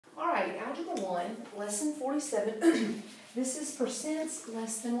1, lesson 47. This is percents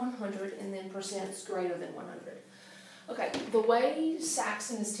less than 100 and then percents greater than 100. Okay, the way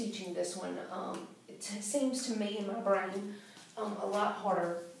Saxon is teaching this one, it seems to me in my brain a lot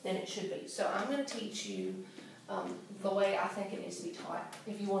harder than it should be. So I'm going to teach you the way I think it needs to be taught.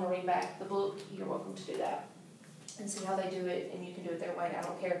 If you want to read back the book, you're welcome to do that and see how they do it, and you can do it their way. I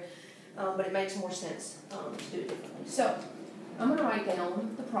don't care, but it makes more sense to do it differently. So I'm going to write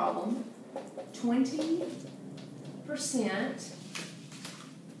down the problem. 20%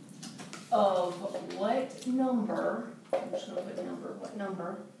 of what number, I'm just going to put number, what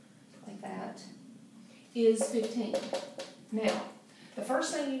number, like that, is 15. Now, the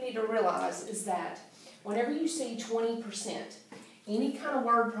first thing you need to realize is that whenever you see 20%, any kind of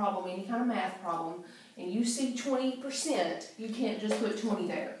word problem, any kind of math problem, and you see 20%, you can't just put 20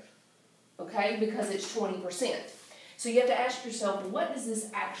 there, okay, because it's 20%. So you have to ask yourself, what does this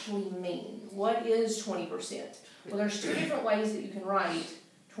actually mean? What is 20%? Well, there's two different ways that you can write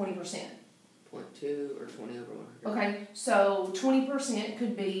 20%. 0.2 or 20 over 100. Okay, so 20%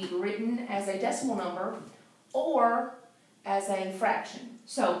 could be written as a decimal number or as a fraction.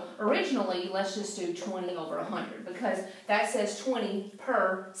 So originally, let's just do 20 over 100 because that says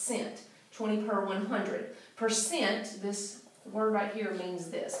 20%, 20 per 100. Percent, this word right here means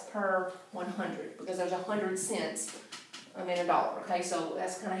this, per 100, because there's 100 cents in a dollar, okay? So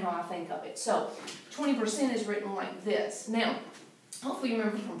that's kind of how I think of it. So 20% is written like this. Now, hopefully you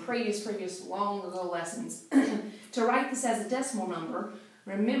remember from previous long ago lessons, to write this as a decimal number,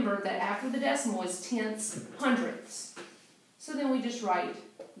 remember that after the decimal is tenths, hundredths. So then we just write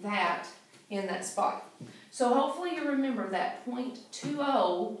that in that spot. So hopefully you remember that 0.20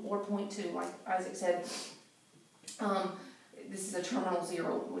 or 0.2, like Isaac said, this is a terminal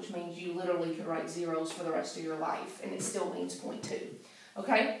zero, which means you literally could write zeros for the rest of your life, and it still means 0.2.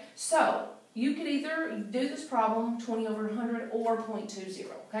 Okay? So you could either do this problem, 20 over 100, or 0.20,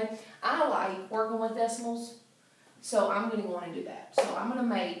 okay? I like working with decimals, so I'm going to want to do that. So I'm going to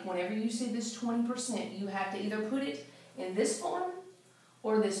make, whenever you see this 20%, you have to either put it in this form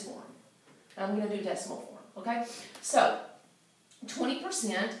or this form. I'm going to do decimal form, okay? So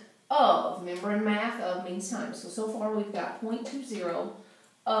 20% of, remember in math, of means times. So far we've got 0.20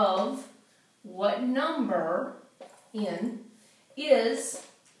 of what number in is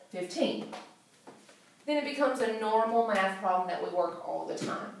 15. Then it becomes a normal math problem that we work all the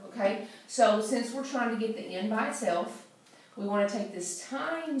time, okay? So since we're trying to get the n by itself, we want to take this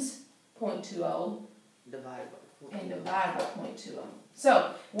times 0.20 and divide by 0.20.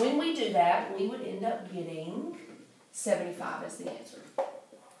 So when we do that, we would end up getting 75 as the answer.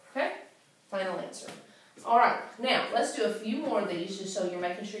 Okay? Final answer. All right. Now, let's do a few more of these just so you're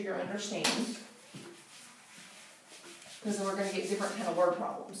making sure you're understanding. Because then we're going to get different kind of word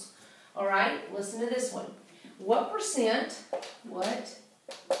problems. All right? Listen to this one. What percent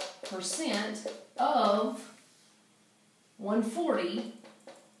of 140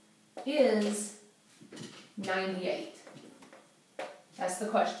 is 98? That's the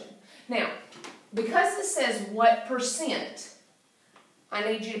question. Now, because this says what percent, I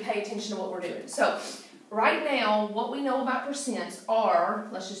need you to pay attention to what we're doing. So, right now, what we know about percents are,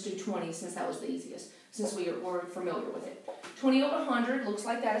 let's just do 20 since that was the easiest, since we're familiar with it. 20 over 100 looks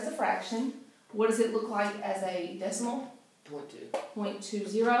like that as a fraction. What does it look like as a decimal? 0.2.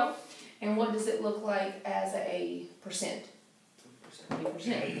 0.20. And what does it look like as a percent?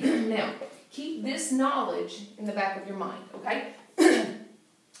 20%. Now, keep this knowledge in the back of your mind, okay?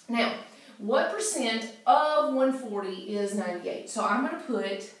 Now, what percent of 140 is 98? So I'm going to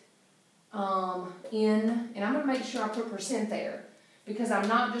put and I'm going to make sure I put percent there because I'm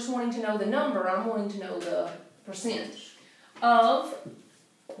not just wanting to know the number, I'm wanting to know the percent. Of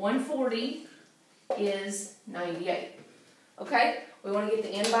 140 is 98. Okay? We want to get the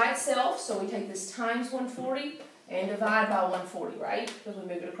n by itself, so we take this times 140 and divide by 140, right? Because we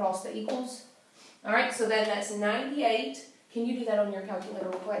move it across the equals. All right, so then that's 98. Can you do that on your calculator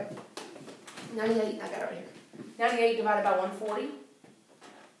real quick? 98, I got it right here. 98 divided by 140.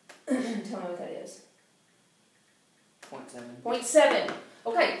 Tell me what that is. 0.7. 0.7.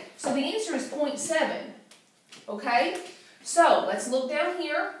 Okay, so the answer is 0.7. Okay? So, let's look down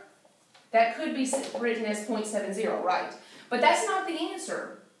here. That could be written as 0.70, right? But that's not the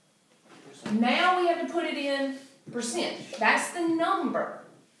answer. Now we have to put it in percent. That's the number.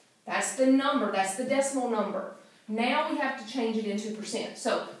 That's the number. That's the decimal number. Now we have to change it into percent.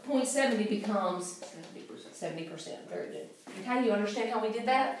 So 0.70 becomes 70%. Very good. Okay, you understand how we did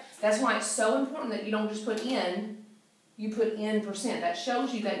that? That's why it's so important that you don't just put in, you put in percent. That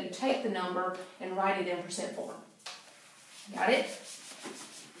shows you that you take the number and write it in percent form. Got it?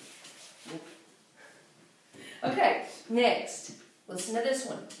 Yep. Next, listen to this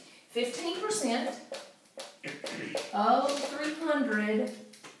one. 15% of 300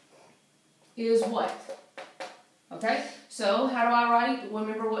 is what? Okay, so how do I write?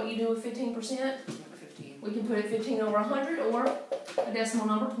 Remember what you do with 15%? 15. We can put it 15 over 100 or a decimal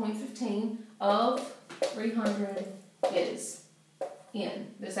number, 0.15 of 300 is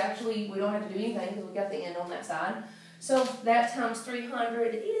n. This actually, we don't have to do anything because we got the n on that side. So that times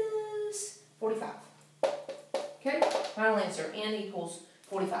 300 is 45. Okay, final answer, n equals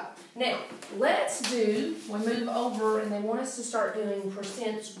 45. Now, we move over and they want us to start doing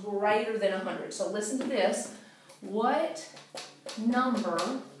percents greater than 100. So listen to this. What number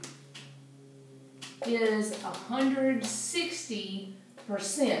is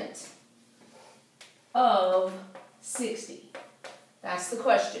 160% of 60? That's the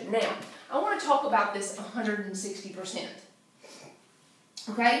question. Now, I want to talk about this 160%.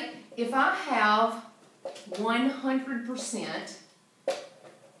 Okay? If I have 100%,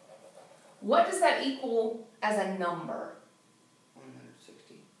 what does that equal as a number?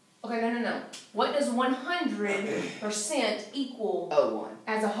 160. Okay, no. What does 100% equal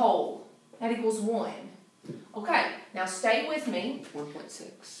as a whole? That equals 1. Okay, now stay with me.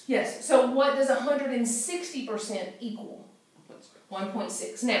 1.6. Yes, so what does 160% equal?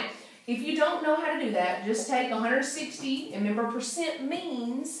 1.6. Now, if you don't know how to do that, just take 160, and remember percent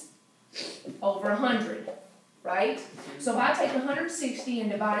means over 100, right? So if I take 160 and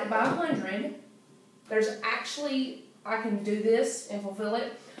divide it by 100, there's actually, I can do this and fulfill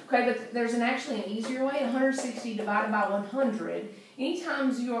it. Okay, but there's actually an easier way. 160 divided by 100.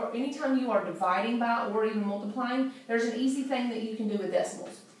 Anytime you are dividing by or even multiplying, there's an easy thing that you can do with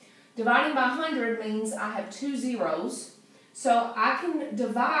decimals. Dividing by 100 means I have 2 zeros. So I can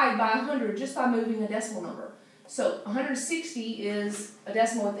divide by 100 just by moving a decimal number. So 160 is a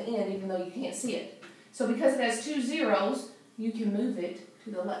decimal at the end, even though you can't see it. So because it has 2 zeros, you can move it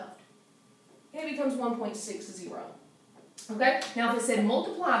to the left. And it becomes 1.60. Okay? Now if it said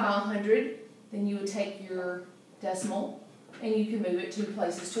multiply by 100, then you would take your decimal and you can move it 2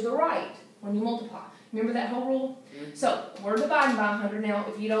 places to the right when you multiply. Remember that whole rule? Mm-hmm. So we're dividing by 100. Now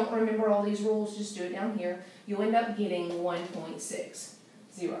if you don't remember all these rules, just do it down here. You'll end up getting 1.60.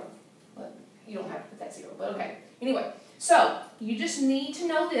 But you don't have to put that 0, but okay. Anyway, so you just need to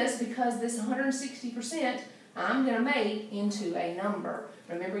know this because this 160% I'm going to make into a number.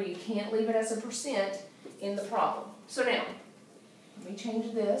 Remember, you can't leave it as a percent in the problem. So now, let me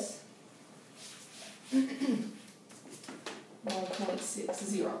change this.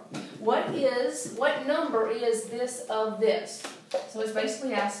 1.60. What number is this of this? So it's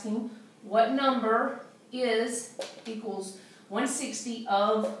basically asking what number equals 160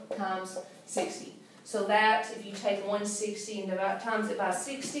 of times 60. So that, if you take 160 and times it by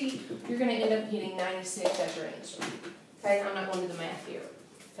 60, you're going to end up getting 96 as your answer. Okay, I'm not going to do the math here.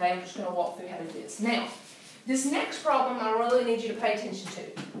 Okay, I'm just going to walk through how to do this. Now, this next problem I really need you to pay attention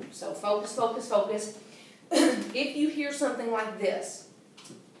to. So focus, focus, focus. If you hear something like this,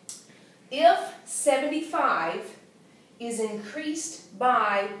 if 75 is increased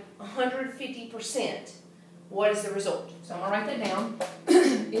by 150%, what is the result? So I'm going to write that down.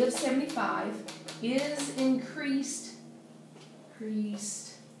 If 75 is increased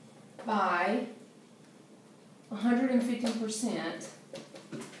by 150%,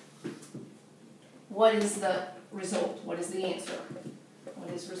 what is the result? What is the answer? What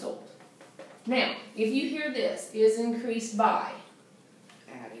is result? Now, if you hear this, is increased by,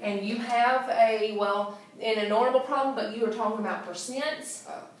 and you have in a normal problem, but you are talking about percents,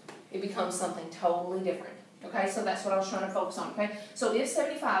 it becomes something totally different. Okay, so that's what I was trying to focus on, okay? So if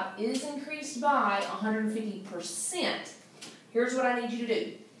 75 is increased by 150%, here's what I need you to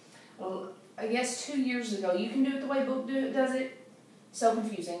do. Well, I guess 2 years ago, you can do it the way Book does it. So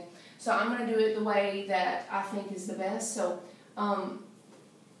confusing. So I'm going to do it the way that I think is the best. So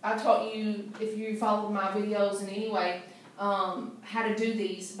I taught you, if you followed my videos in any way, how to do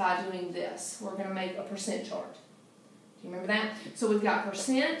these by doing this. We're going to make a percent chart. Do you remember that? So we've got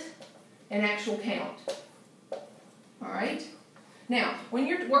percent and actual count. All right? Now, when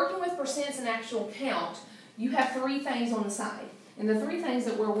you're working with percents and actual count, you have 3 things on the side. And the 3 things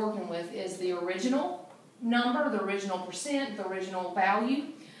that we're working with is the original number, the original percent, the original value,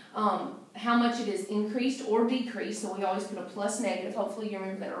 how much it is increased or decreased. So we always put a plus negative. Hopefully you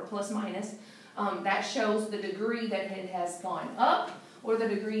remember that, or plus minus. That shows the degree that it has gone up or the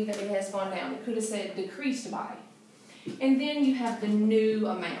degree that it has gone down. It could have said decreased by. And then you have the new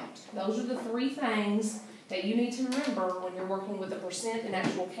amount. Those are the 3 things that you need to remember when you're working with a percent and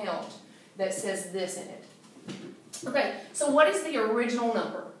actual count that says this in it. Okay, so what is the original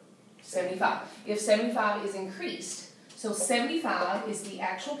number? 75. If 75 is increased, So 75 is the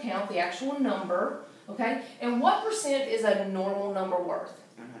actual count, the actual number, okay? And what percent is a normal number worth?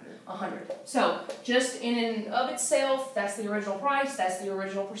 100. So just in and of itself, that's the original price, that's the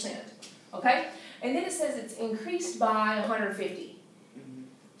original percent, okay? And then it says it's increased by 150.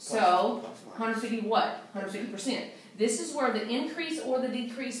 So 150 what? 150%. This is where the increase or the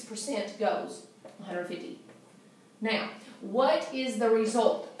decrease percent goes, 150. Now, what is the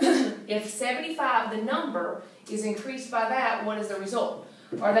result? If 75, the number, is increased by that, what is the result?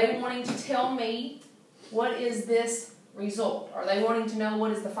 Are they wanting to tell me what is this result? Are they wanting to know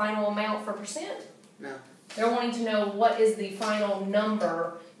what is the final amount for percent? No. They're wanting to know what is the final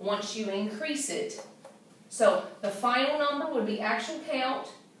number once you increase it. So the final number would be actual count,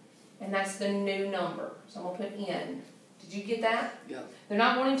 and that's the new number. So I'm going to put N. Did you get that? Yeah. They're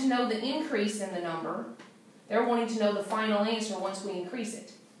not wanting to know the increase in the number. They're wanting to know the final answer once we increase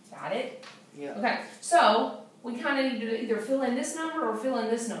it. Got it? Yeah. Okay, so we kind of need to either fill in this number or fill in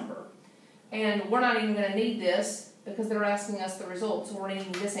this number. And we're not even going to need this because they're asking us the result, so we're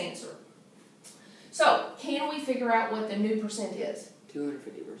needing this answer. So, can we figure out what the new percent is? 250%.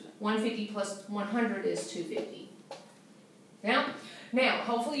 150 plus 100 is 250. Now,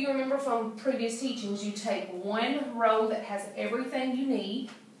 hopefully you remember from previous teachings, you take one row that has everything you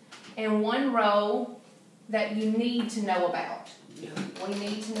need and one row that you need to know about. Yeah. We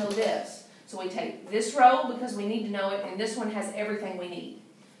need to know this. So we take this row because we need to know it, and this one has everything we need.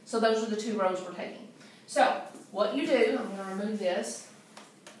 So those are the two rows we're taking. So what you do, I'm going to remove this,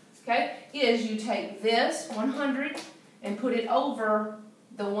 okay, is you take this 100 and put it over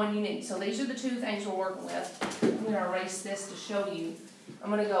the one you need. So these are the two things we're working with. I'm going to erase this to show you.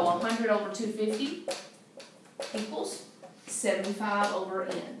 I'm going to go 100 over 250 equals 75 over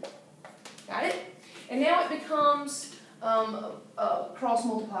N. Got it? And now it becomes a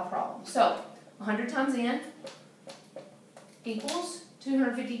cross-multiply problem. So 100 times N equals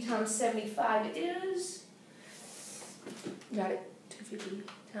 250 times 75 is, got it, 250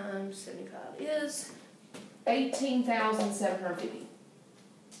 times 75 is 18,750.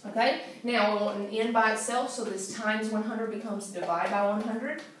 Okay, now we want an N by itself, so this times 100 becomes divide by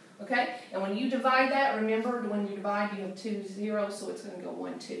 100. Okay, and when you divide that, remember when you divide you have two zeros, so it's going to go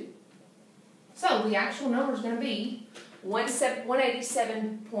 1, 2. So the actual number is going to be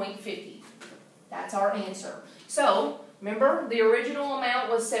 187.50. That's our answer. So remember, the original amount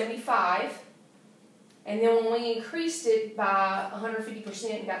was 75, and then when we increased it by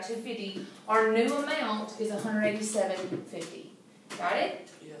 150% and got 250, our new amount is 187.50. Got it?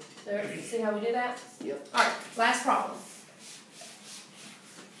 Yep. There, see how we did that? Yep. All right, last problem.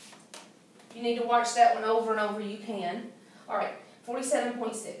 You need to watch that one over and over, you can. All right,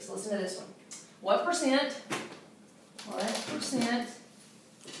 47.6. Listen to this one. What percent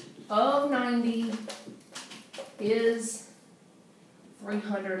of 90 is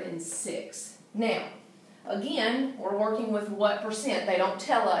 306? Now, again, we're working with what percent. They don't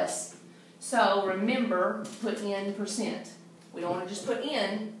tell us. So remember, put in percent. We don't want to just put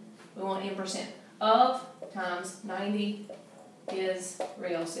in, we want in percent. Of times 90 is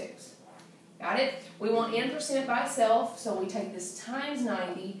 306. Got it? We want n percent by itself, so we take this times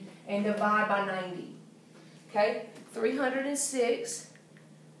 90 and divide by 90. Okay? 306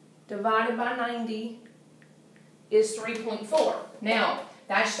 divided by 90 is 3.4. Now,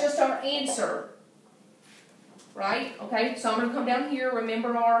 that's just our answer. Right? Okay? So I'm going to come down here.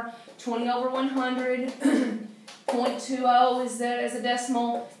 Remember our 20 over 100. 0.20 is there as a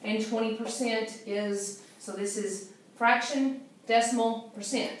decimal, and 20% is, so this is fraction, decimal,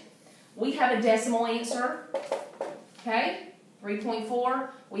 percent. We have a decimal answer, okay? 3.4,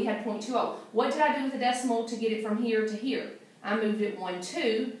 we had 0.20. What did I do with the decimal to get it from here to here? I moved it 1,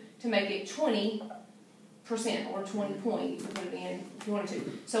 2 to make it 20% or 20 point. You can put it in if you wanted to.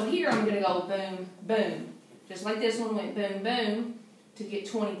 So here I'm going to go boom, boom. Just like this one went boom, boom to get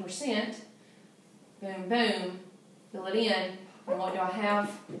 20%. Boom, boom. Fill it in. And what do I have?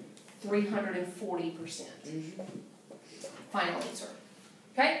 340%. Final answer.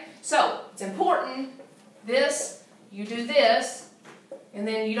 Okay? So, it's important. This, you do this, and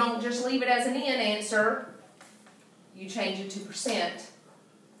then you don't just leave it as an N answer. You change it to percent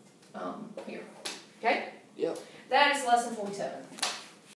here. Okay? Yep. That is lesson 47.